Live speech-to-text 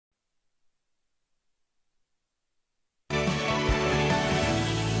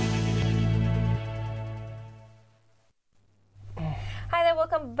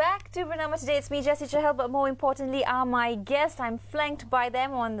welcome back to Bernama Today. It's me, Jessie Chahal, but more importantly are my guests. I'm flanked by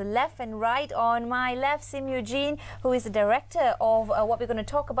them on the left and right. On my left, Sim Eugene, who is the director of what we're going to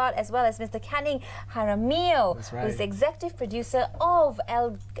talk about, as well as Mr. Canning Jaramillo, who is the executive producer of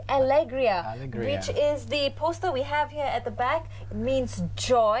Alegria, which is the poster we have here at the back. It means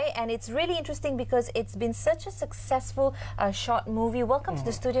joy, and it's really interesting because it's been such a successful short movie. Welcome to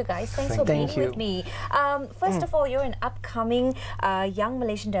the studio, guys. Thanks for being with me. First of all, you're an upcoming young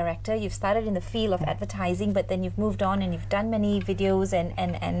Malaysian director. You've started in the field of advertising, but then you've moved on and you've done many videos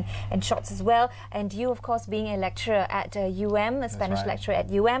and shots as well. And you, of course, being a lecturer at UM, a Spanish lecturer at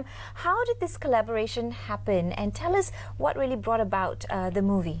UM. How did this collaboration happen? And tell us what really brought about the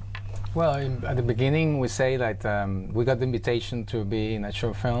movie. Well, at the beginning, we say that we got the invitation to be in a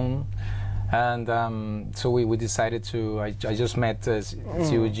short film. And so we decided to. I just met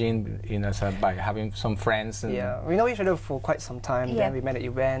Eugene, by having some friends. And yeah, we know each other for quite some time. Then we met at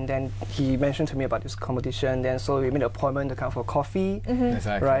event. Then he mentioned to me about this competition. Then so we made an appointment to come for coffee.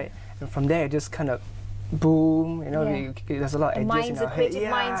 Exactly. Right, and from there it just kind of boom. There's a lot of ideas in our head. Creative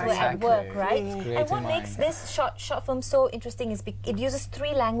minds were at work, right? And what makes this short film so interesting is it uses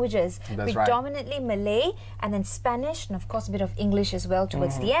 3 languages, predominantly Malay, and then Spanish, and of course a bit of English as well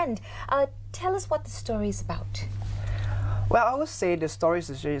towards the end. Tell us what the story is about. Well, I would say the story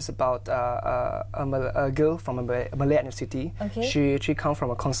is about a girl from a Malay ethnicity. She comes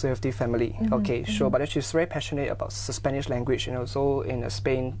from a conservative family. But she's very passionate about the Spanish language, so in a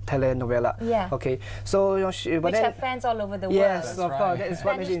Spain telenovela. So which have fans all over the world. Yes, of course. That is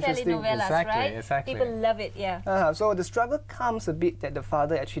what makes it interesting. Exactly. People love it. So the struggle comes a bit that the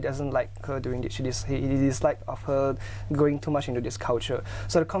father actually doesn't like her doing this. He dislikes of her going too much into this culture.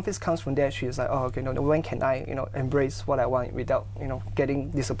 So the conflict comes from there. She's like, oh, okay, no, when can I, embrace what I want without getting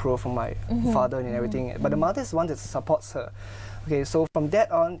disapproval from my father and everything. But the mother is one that supports her. So from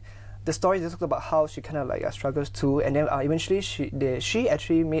that on, the story is about how she kind of struggles too, and then eventually she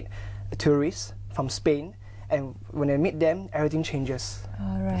actually met tourists from Spain, and when I meet them, everything changes.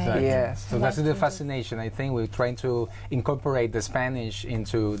 All right. Exactly. Yes. So that's the fascination. I think we're trying to incorporate the Spanish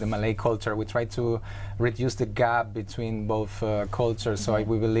into the Malay culture. We try to reduce the gap between both cultures. So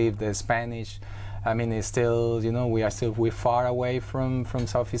we believe the Spanish, it's still, we're far away from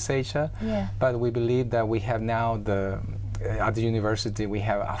Southeast Asia, but we believe that we have now at the university, we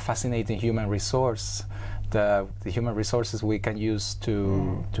have a fascinating human resource. The human resources we can use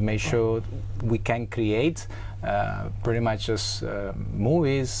to make sure we can create pretty much just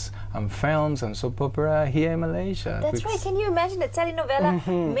movies and films and soap opera here in Malaysia. That's right. Can you imagine a telenovela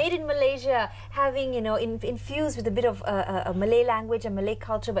made in Malaysia, having infused with a bit of a Malay language and Malay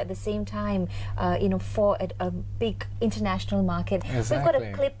culture, but at the same time, for a big international market. Exactly. We've got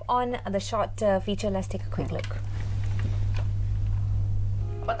a clip on the short feature. Let's take a quick look.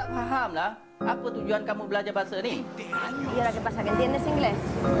 Apa tak faham lah? Apa tujuan kamu belajar bahasa ni? ¿Y ahora qué pasa? ¿Que entiendes inglés?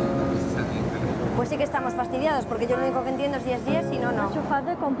 Pues sí que estamos fastidiados, porque yo lo único que entiendo es yes, yes y no, no. Does your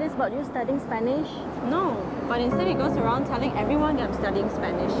father complains about you studying Spanish? No, but instead he goes around telling everyone that I'm studying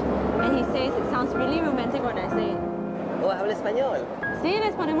Spanish. And he says it sounds really romantic when I say it. Oh, habla español. Sí,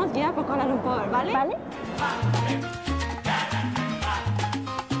 les podemos guiar por Kuala Lumpur, ¿vale? ¿Vale?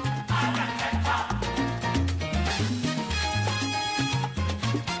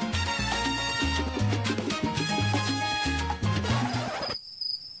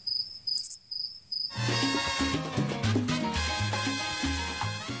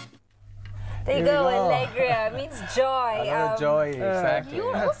 There you go, Alegria means joy. Joy, exactly. You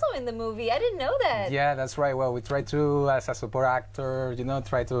were also in the movie. I didn't know that. Yeah, that's right. Well, we try to, as a support actor,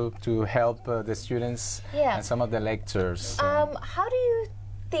 try to help the students and some of the lectures. How do you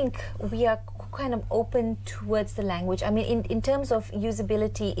think we are kind of open towards the language? I mean, in terms of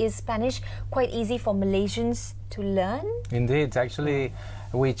usability, is Spanish quite easy for Malaysians to learn? Indeed, actually.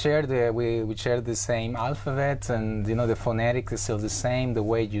 We share the same alphabet, and the phonetic is still the same. The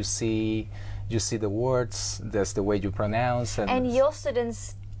way you see the words, that's the way you pronounce. And your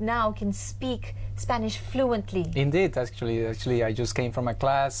students now can speak Spanish fluently. Indeed, actually, I just came from a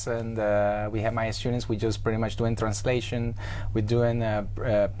class, and we have my students. We just pretty much doing translation. We're doing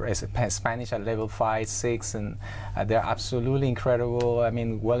Spanish at level 5, 6, and they're absolutely incredible. I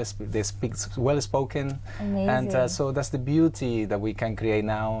mean, they speak well spoken. Amazing. And so that's the beauty that we can create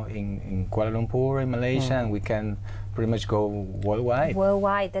now in Kuala Lumpur, in Malaysia, and we can pretty much go worldwide.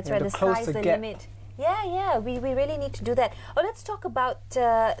 Worldwide, that's right. The sky's the limit. Yeah, we really need to do that. Oh, let's talk about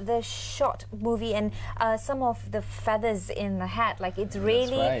the short movie and some of the feathers in the hat. Like, it's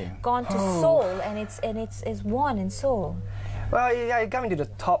really gone to Seoul, and it's worn in Seoul. Well, yeah, it got me to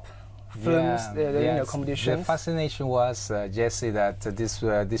the top films, yes. competitions. The fascination was, Jesse, that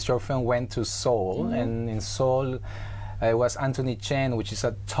this short film went to Seoul, and in Seoul it was Anthony Chen, which is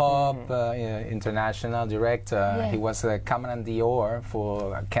a top international director. He was a Cameron Dior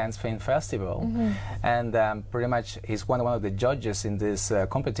for Cannes Film Festival, and pretty much he's one of the judges in this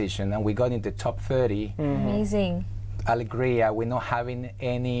competition, and we got in the top 30. Amazing. Alegria, we're not having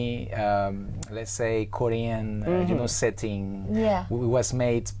any, let's say, Korean, setting. Yeah. It was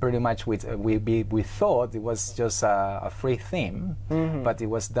made pretty much with, we thought it was just a free theme, but it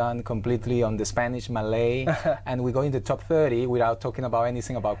was done completely on the Spanish, Malay, and we got in the top 30 without talking about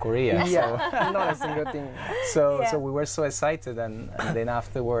anything about Korea. Yeah, not a single thing. So we were so excited, and then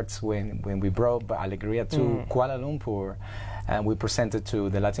afterwards, when we brought Alegria to Kuala Lumpur, and we presented to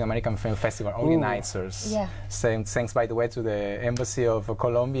the Latin American Film Festival organizers. Thanks, by the way, to the Embassy of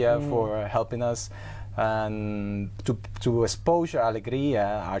Colombia for helping us and to expose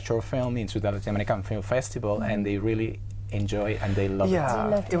Alegria, our short film, into the Latin American Film Festival, and they really enjoy and they love it.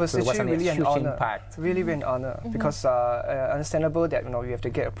 Yeah, it was actually really an honor. Impact. Really an honor because understandable that we have to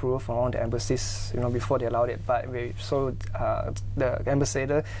get approval from all the embassies before they allowed it. But the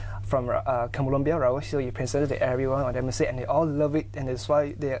ambassador from Colombia, Raul, he presented to everyone on the embassy, and they all love it, and that's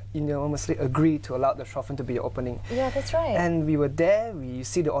why they unanimously agreed to allow the short film to be opening. Yeah, that's right. And we were there. We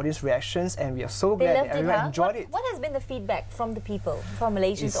see the audience reactions, and we are so glad that everyone enjoyed it. What has been the feedback from the people, from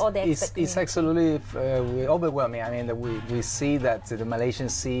Malaysians, or the expectations? It's absolutely overwhelming. I mean, we see that the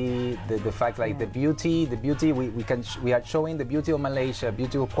Malaysians see the fact, like the beauty. We are showing the beauty of Malaysia,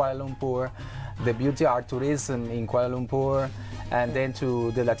 beauty of Kuala Lumpur, the beauty of our tourism in Kuala Lumpur, and then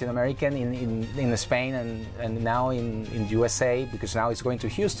to the Latin American in Spain, and now in USA, because now it's going to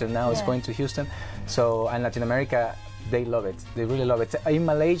Houston. It's going to Houston. So, and Latin America, they love it. They really love it. In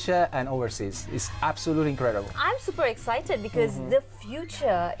Malaysia and overseas, it's absolutely incredible. I'm super excited because the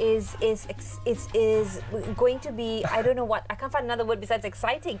future is going to be, I don't know what, I can't find another word besides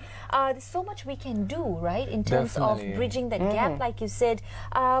exciting. There's so much we can do, right, in terms of bridging that gap, like you said.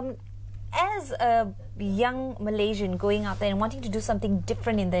 As a young Malaysian going out there and wanting to do something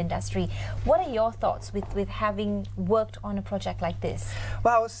different in the industry, what are your thoughts with having worked on a project like this?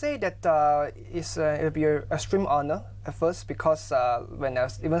 Well, I would say that it'll be an extreme honor at first, because when I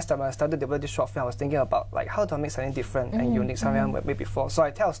started developing this short film, I was thinking about like how to make something different and unique, something I haven't made before. So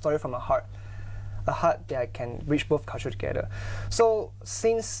I tell a story from my heart. A heart that can reach both cultures together. So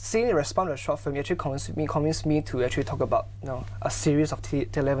since seeing the response to the short film, it actually convinced me to actually talk about a series of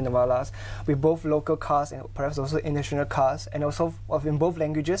telenovelas with both local cast and perhaps also international cast, and also in both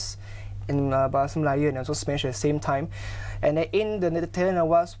languages, in Bahasa Melayu and also Spanish at the same time. And in the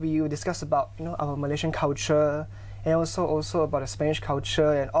telenovelas, we will discuss about our Malaysian culture, and also about the Spanish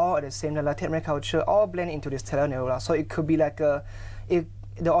culture, and all at the same time Latin American culture, all blend into this telenovela. So it could be like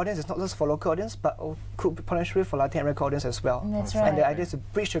the audience is not just for local audience, but could be potentially for Latin American audience as well. That's right. And the idea is to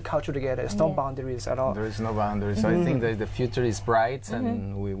bridge the culture together. There's no boundaries at all. There is no boundaries. So I think that the future is bright,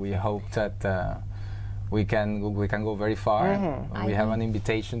 and we hope that we can go very far. We have an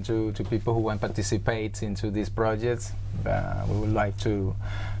invitation to people who want to participate into these projects. We would like to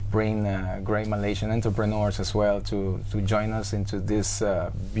bring great Malaysian entrepreneurs as well to join us into this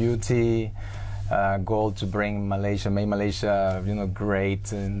beauty goal to bring make Malaysia,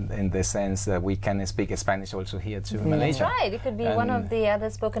 great in the sense that we can speak Spanish also here too in Malaysia. That's right. It could be one of the other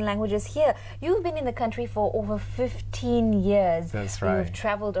spoken languages here. You've been in the country for over 15 years. That's right. You've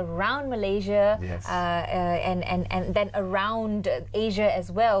traveled around Malaysia, yes. and then around Asia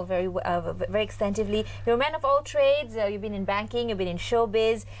as well, very extensively. You're a man of all trades. You've been in banking, you've been in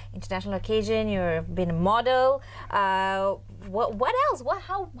showbiz, international occasion. You've been a model. What else?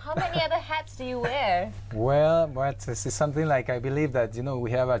 How many other hats do you wear? Well, it's something like, I believe that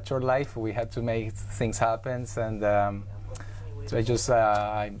we have a short life. We have to make things happen, and so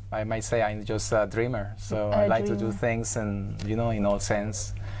I might say I'm just a dreamer. So I like to do things, and in all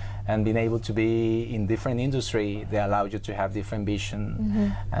sense, and being able to be in different industry, they allow you to have different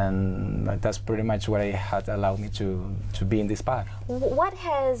vision, and that's pretty much what I had allowed me to be in this path. What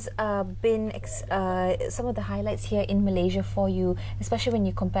has been some of the highlights here in Malaysia for you, especially when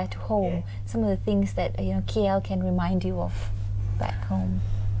you compare to home? Some of the things that KL can remind you of back home.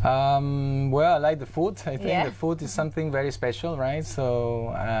 Well, I like the food. I think the food is something very special, right? So,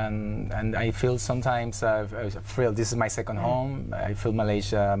 and I feel sometimes I feel this is my second home. I feel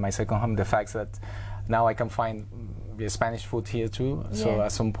Malaysia my second home. The fact that now I can find Spanish food here too. So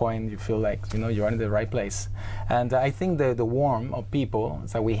at some point you feel like you're in the right place. And I think the warmth of people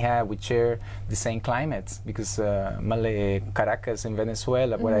that we share the same climate, because Caracas in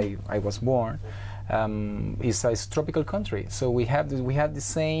Venezuela, where I was born, is a tropical country. So we have the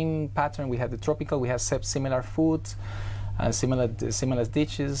same pattern. We have the tropical. We have similar food. Similar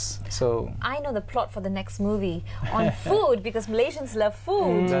dishes. So I know the plot for the next movie on food because Malaysians love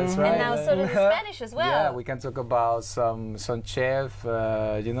food. That's right. And now so do the Spanish as well. Yeah, we can talk about some chef,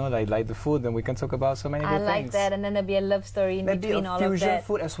 you know, like the food, and we can talk about so many good I like things. that, and then there'll be a love story in Maybe between all of fusion that.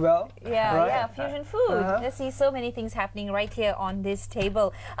 food as well. Yeah, right? yeah, fusion food. Let's see so many things happening right here on this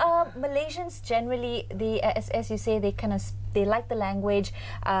table. Malaysians generally, as you say, they like the language.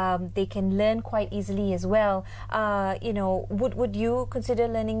 They can learn quite easily as well. You know, would you consider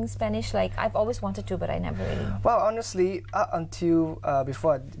learning Spanish? Like, I've always wanted to, but I never really. Well, honestly, up until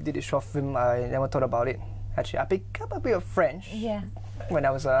before I did the short film, I never thought about it. Actually, I picked up a bit of French. Yeah. When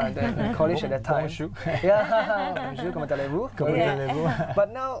I was in college at that time. Bonjour. Yeah, bonjour, comment allez-vous? Comment allez-vous?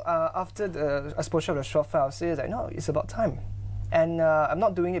 But now, after the exposure of the short film, I'll say, like, no, it's about time. And I'm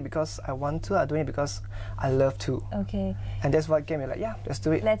not doing it because I want to, I'm doing it because I love to. Okay. And that's what gave me like, yeah, let's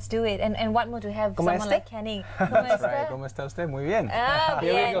do it. Let's do it. And what more to have ¿Cómo someone está? like Kenny? That's right. ¿Cómo está usted? Muy bien. Ah,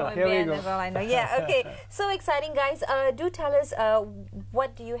 Here we bien, go, muy here we bien, go. that's all I know. Yeah, okay. So exciting, guys. Do tell us,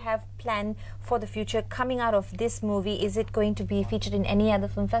 what do you have planned for the future coming out of this movie? Is it going to be featured in any other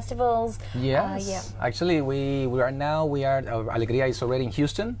film festivals? Yes. Yeah. Actually, Alegria is already in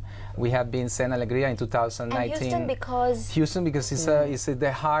Houston. We have been sent Alegria in 2019. And Houston because it's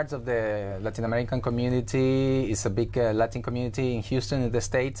the heart of the Latin American community. It's a big Latin community in Houston, in the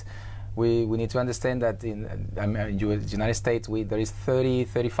States. We need to understand that in United States there is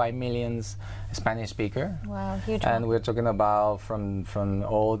 35 million Spanish speaker. wow, huge. And we're talking about from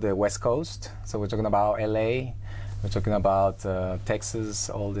all the West Coast. So we're talking about LA. We're talking about Texas,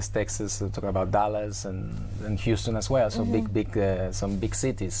 all this Texas. We're talking about Dallas and Houston as well. So some big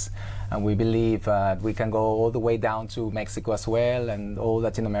cities, and we believe we can go all the way down to Mexico as well, and all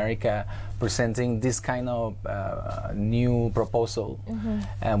Latin America, presenting this kind of new proposal,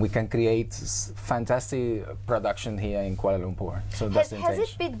 and we can create fantastic production here in Kuala Lumpur. So that's the Has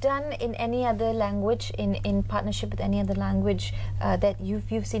intention. it been done in any other language, in partnership with any other language that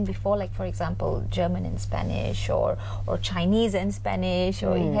you've seen before, like for example German and Spanish, or Chinese and Spanish,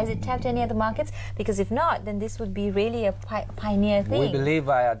 or has it tapped any other markets? Because if not, then this would be really a pioneer thing. We believe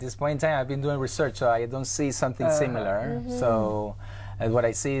at this point in time, I've been doing research, so I don't see something similar. So what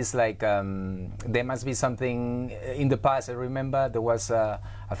I see is like there must be something in the past. I remember there was a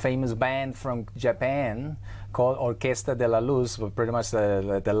famous band from Japan called Orquesta de la Luz, but pretty much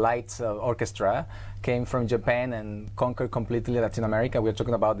the lights orchestra came from Japan and conquered completely Latin America. We're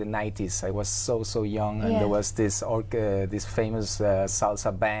talking about the 90s. I was so young, and there was this famous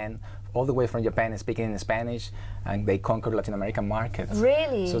salsa band all the way from Japan speaking in Spanish, and they conquered Latin American markets.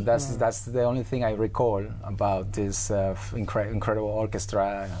 Really? So that's the only thing I recall about this incredible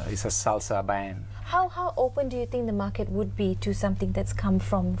orchestra. It's a salsa band. How open do you think the market would be to something that's come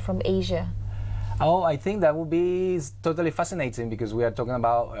from Asia? Oh, I think that would be totally fascinating, because we are talking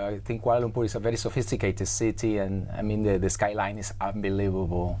about, I think Kuala Lumpur is a very sophisticated city, and I mean the skyline is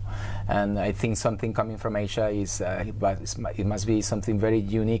unbelievable. And I think something coming from Asia is, it must be something very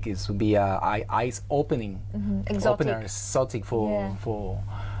unique. It would be eyes opening, exotic for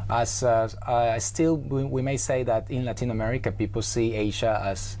us. Still, we may say that in Latin America, people see Asia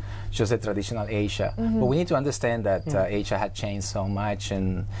as just a traditional Asia. But we need to understand that Asia had changed so much,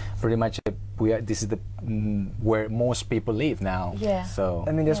 and pretty much this is where most people live now. Yeah. So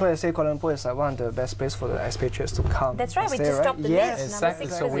I mean, that's why I say Kuala Lumpur is like one of the best places for the expatriates to come. That's right. We stay, just topped the Yes. list. exactly.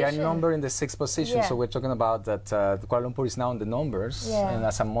 Number 6 So we are position. numbered in the 6th position. Yeah. So we're talking about that Kuala Lumpur is now in the numbers, and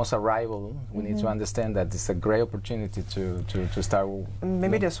as a most arrival, we need to understand that it's a great opportunity to start.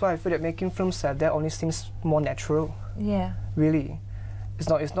 Maybe that's why I feel that making films like that only seems more natural. Yeah. Really. It's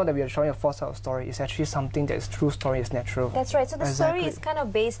not that we are trying to force out a story. It's actually something that is true story, is natural. That's right. So the story is kind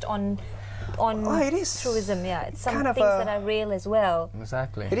of based on it is. truism. Yeah, it's some Kind of things that are real as well.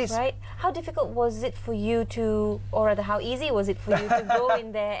 Exactly. It is. Right? How difficult was it for you to, or rather how easy was it for you to go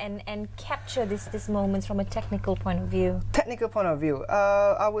in there and capture these moments from a technical point of view? Technical point of view,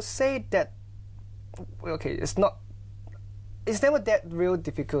 I would say that, okay, it's never that real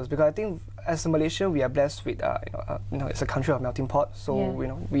difficult, because I think as a Malaysian we are blessed with it's a country of melting pot. So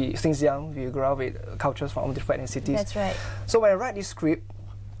we since young we grow up with cultures from all different ethnicities. That's right. So when I write this script,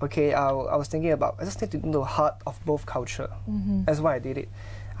 okay, I was thinking about, I just need to know the heart of both culture. That's why I did it.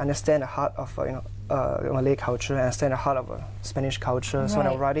 Understand the heart of Malay culture, and understand the heart of Spanish culture. So when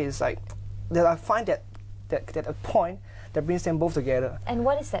I write it, it's like that I find that a point that brings them both together. And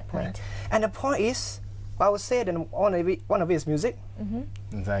what is that point? And the point is, I would say that one of it is music.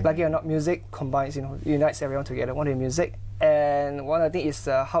 Exactly. Like music combines, unites everyone together. One of it is music, And one other thing is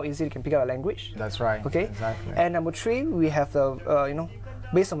how easy you can pick up a language. That's right. Okay. Exactly. And number 3, we have the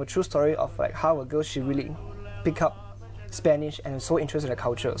based on a true story of like how a girl she really pick up Spanish and so interested in the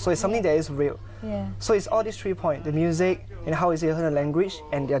culture. So it's something that is real. Yeah. So it's all these 3 points: the music and how easy you learn the language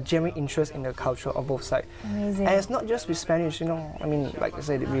and their genuine interest in the culture of both sides. Amazing. And it's not just with Spanish, I mean, like I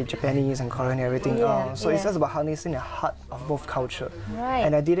said, with Japanese and Korean and everything. Yeah, So it's yeah. just about harnessing the heart of both culture. Right.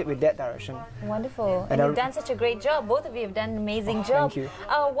 And I did it with that direction. Wonderful. And And you've done such a great job. Both of you have done an amazing job. thank you.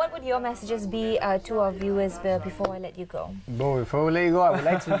 What would your messages be to our viewers before I let you go? Before we let you go, I would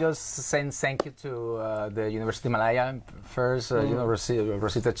like to just send thank you to the University of Malaya first.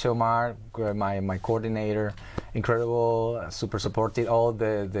 Rosita Chomar, my coordinator, incredible, super supported. All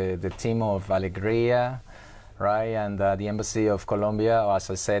the team of Alegria, right, and the Embassy of Colombia, as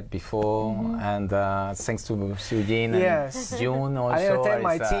I said before, and thanks to Eugene Yes. and June also. I thank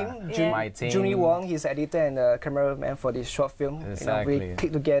my is, team, my team. Junie Wong, he's the editor and the cameraman for this short film. Exactly. We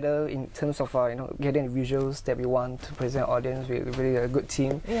clicked together in terms of getting the visuals that we want to present audience. We're really a good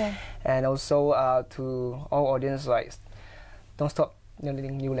team. Yeah. And also to all audience, like, don't stop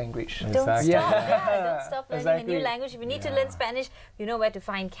learning new language. Don't stop, Exactly. don't stop learning a new Exactly. language. If you need to learn Spanish, you know where to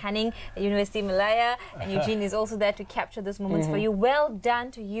find Canning at University of Malaya, and Eugene is also there to capture those moments for you. Well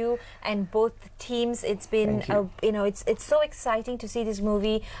done to you and both teams. It's been, it's so exciting to see this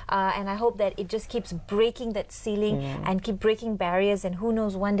movie, and I hope that it just keeps breaking that ceiling and keep breaking barriers. And who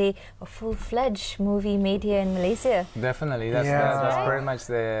knows, one day a full-fledged movie made here in Malaysia. Definitely, that's Right. pretty much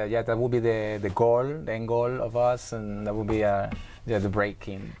that will be the goal, the end goal of us, and that will be the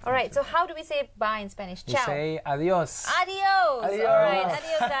breaking. All right, so how do we say bye in Spanish? We Ciao. say adios. Adios. Adios. All right,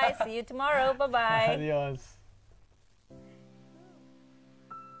 adios, guys. See you tomorrow. Bye-bye. Adios.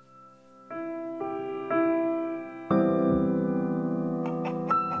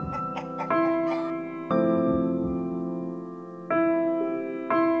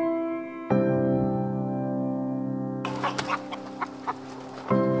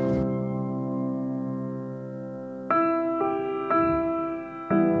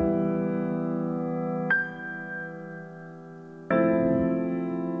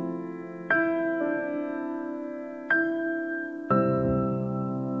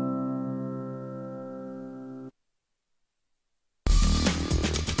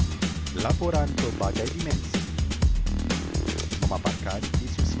 Laporan berbagai dimensi memaparkan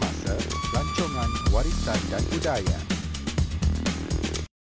isu semasa, rancangan warisan dan budaya.